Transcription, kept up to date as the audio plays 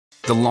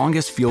The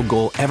longest field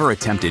goal ever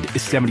attempted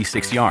is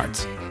 76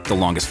 yards. The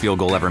longest field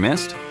goal ever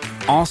missed?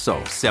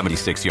 Also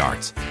 76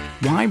 yards.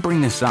 Why bring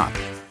this up?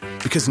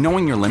 Because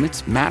knowing your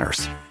limits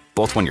matters,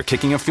 both when you're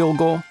kicking a field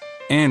goal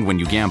and when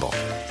you gamble.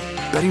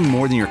 Betting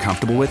more than you're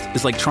comfortable with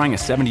is like trying a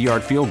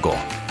 70-yard field goal.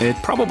 It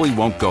probably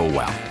won't go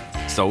well.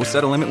 So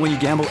set a limit when you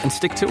gamble and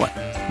stick to it.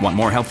 Want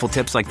more helpful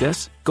tips like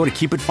this? Go to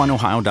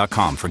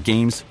keepitfunohio.com for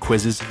games,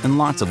 quizzes, and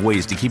lots of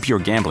ways to keep your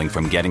gambling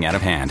from getting out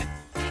of hand.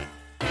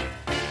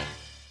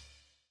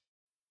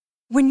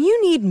 When you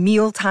need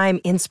mealtime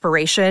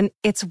inspiration,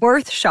 it's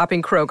worth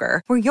shopping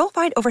Kroger, where you'll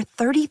find over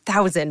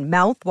 30,000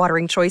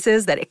 mouth-watering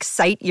choices that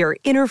excite your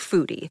inner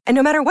foodie. And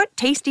no matter what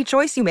tasty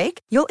choice you make,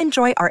 you'll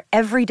enjoy our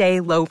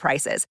everyday low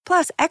prices,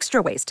 plus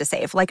extra ways to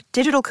save, like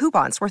digital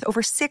coupons worth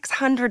over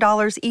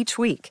 $600 each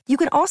week. You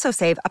can also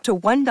save up to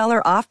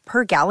 $1 off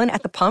per gallon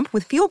at the pump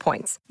with fuel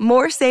points.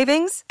 More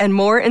savings and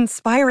more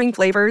inspiring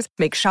flavors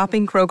make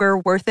shopping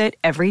Kroger worth it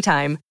every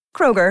time.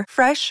 Kroger,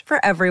 fresh for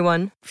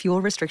everyone.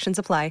 Fuel restrictions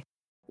apply.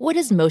 What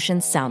does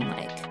motion sound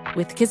like?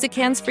 With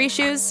Kizikans free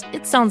shoes,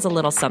 it sounds a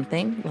little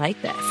something like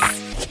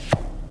this.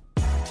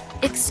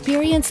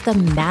 Experience the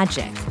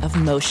magic of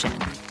motion.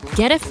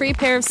 Get a free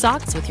pair of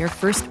socks with your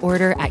first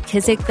order at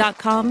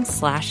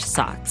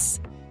kizik.com/socks.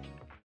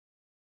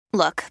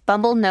 Look,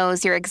 Bumble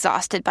knows you're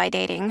exhausted by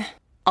dating.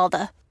 All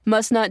the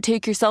must not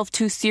take yourself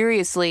too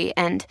seriously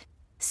and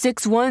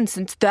 6'1"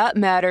 since that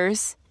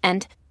matters.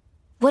 And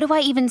what do I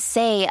even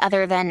say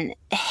other than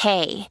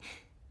hey?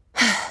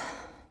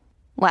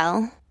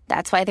 Well,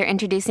 that's why they're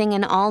introducing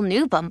an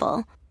all-new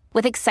Bumble,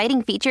 with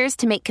exciting features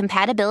to make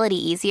compatibility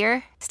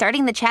easier,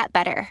 starting the chat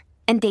better,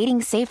 and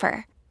dating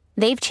safer.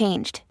 They've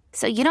changed,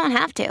 so you don't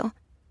have to.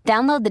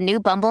 Download the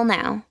new Bumble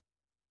now.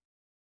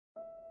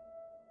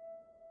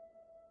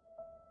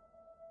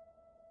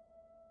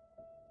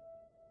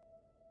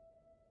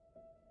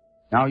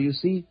 Now, you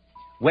see,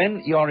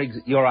 when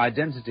your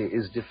identity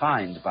is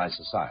defined by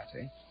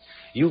society,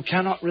 you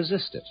cannot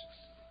resist it.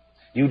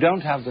 You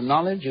don't have the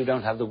knowledge, you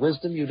don't have the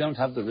wisdom, you don't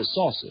have the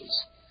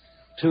resources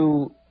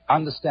to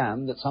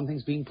understand that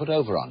something's being put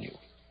over on you.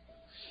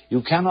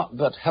 You cannot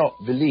but help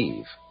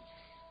believe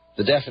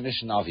the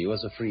definition of you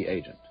as a free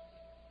agent.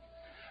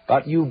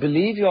 But you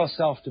believe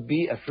yourself to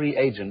be a free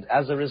agent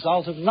as a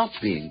result of not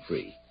being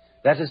free.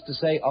 That is to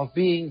say, of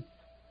being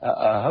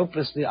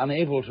hopelessly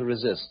unable to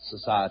resist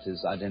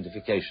society's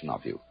identification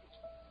of you.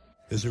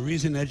 There's a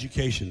reason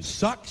education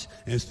sucks,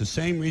 and it's the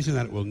same reason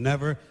that it will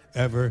never,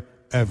 ever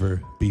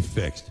be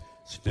fixed.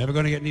 It's never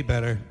going to get any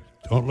better.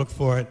 Don't look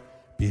for it.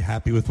 Be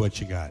happy with what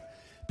you got.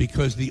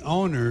 Because the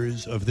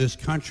owners of this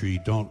country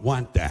don't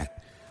want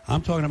that.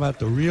 I'm talking about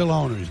the real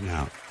owners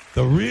now.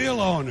 The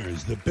real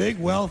owners, the big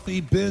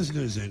wealthy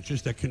business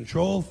interests that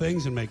control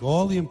things and make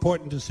all the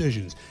important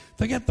decisions.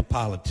 Forget the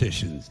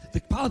politicians. The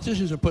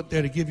politicians are put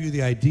there to give you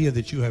the idea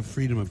that you have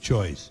freedom of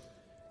choice.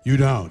 You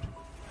don't.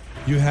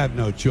 You have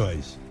no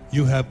choice.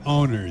 You have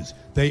owners.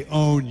 They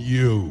own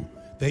you.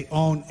 They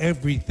own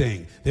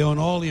everything. They own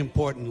all the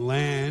important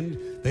land.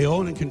 They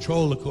own and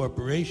control the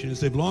corporations.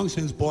 They've long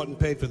since bought and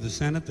paid for the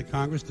Senate, the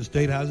Congress, the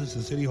state houses,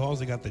 the city halls.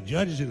 They got the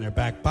judges in their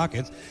back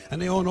pockets.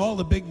 And they own all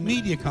the big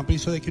media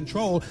companies, so they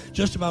control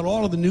just about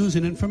all of the news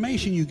and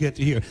information you get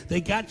to hear.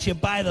 They got you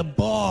by the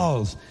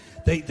balls.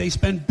 They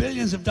spend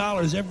billions of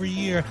dollars every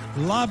year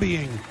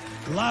lobbying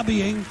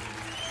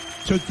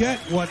to get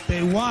what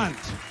they want.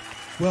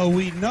 Well,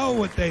 we know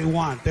what they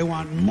want. They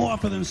want more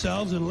for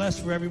themselves and less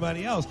for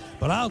everybody else.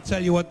 But I'll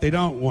tell you what they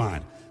don't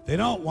want. They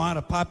don't want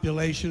a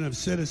population of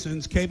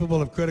citizens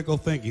capable of critical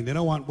thinking. They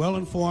don't want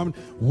well-informed,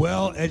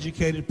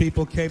 well-educated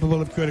people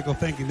capable of critical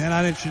thinking. They're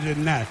not interested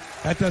in that.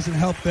 That doesn't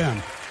help them.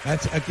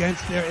 That's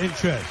against their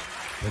interest.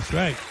 That's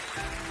right.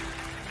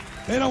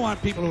 They don't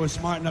want people who are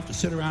smart enough to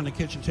sit around the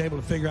kitchen table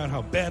to figure out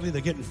how badly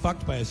they're getting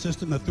fucked by a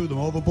system that threw them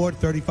overboard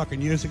 30 fucking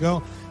years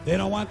ago. They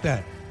don't want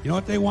that. You know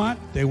what they want?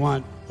 They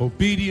want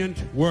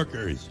obedient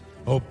workers.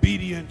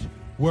 Obedient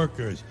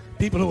workers.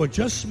 People who are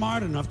just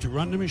smart enough to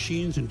run the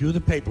machines and do the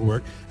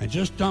paperwork and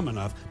just dumb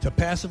enough to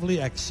passively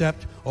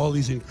accept all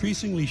these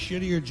increasingly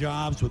shittier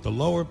jobs with the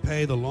lower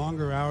pay, the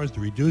longer hours,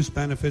 the reduced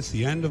benefits,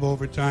 the end of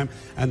overtime,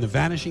 and the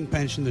vanishing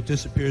pension that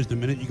disappears the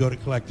minute you go to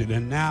collect it.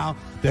 And now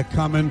they're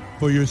coming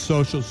for your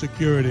Social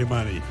Security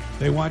money.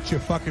 They want your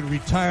fucking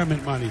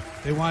retirement money.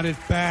 They want it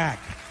back,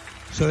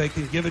 so they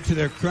can give it to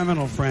their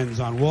criminal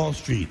friends on Wall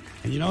Street.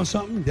 And you know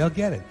something? They'll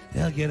get it.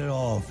 They'll get it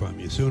all from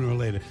you sooner or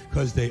later,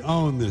 because they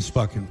own this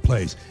fucking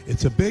place.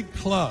 It's a big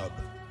club,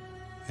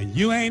 and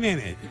you ain't in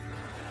it.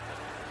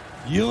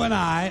 You and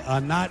I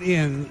are not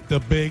in the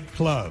big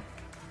club.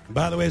 And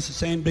by the way, it's the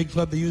same big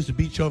club they used to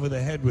beat you over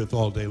the head with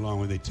all day long,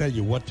 when they tell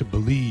you what to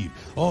believe.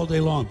 All day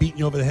long, beating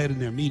you over the head in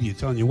their media,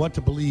 telling you what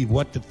to believe,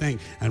 what to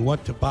think, and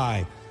what to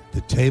buy.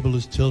 The table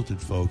is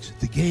tilted, folks.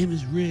 The game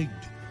is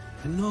rigged.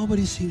 And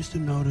nobody seems to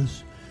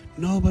notice.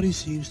 Nobody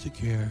seems to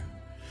care.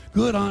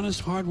 Good,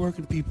 honest,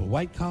 hard-working people.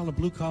 White collar,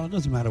 blue collar,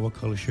 doesn't matter what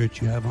color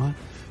shirt you have on.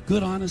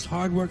 Good, honest,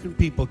 hard-working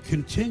people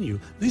continue.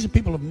 These are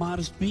people of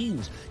modest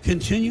means.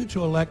 Continue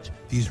to elect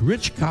these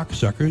rich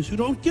cocksuckers who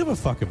don't give a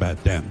fuck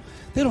about them.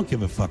 They don't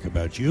give a fuck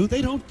about you.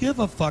 They don't give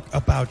a fuck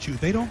about you.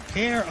 They don't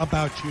care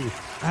about you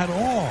at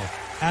all.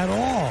 At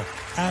all.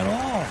 At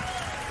all.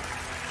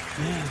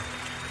 Yeah.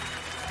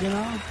 You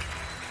know?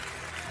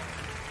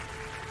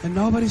 And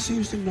nobody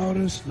seems to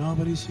notice.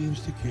 Nobody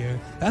seems to care.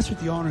 That's what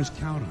the owners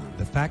count on.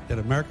 The fact that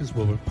Americans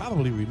will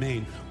probably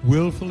remain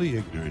willfully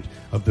ignorant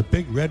of the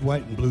big red,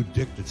 white, and blue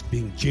dick that's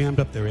being jammed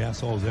up their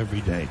assholes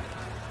every day.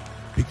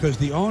 Because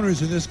the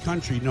owners of this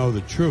country know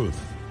the truth.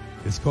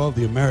 It's called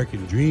the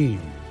American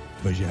dream,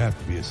 because you have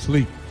to be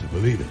asleep to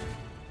believe it.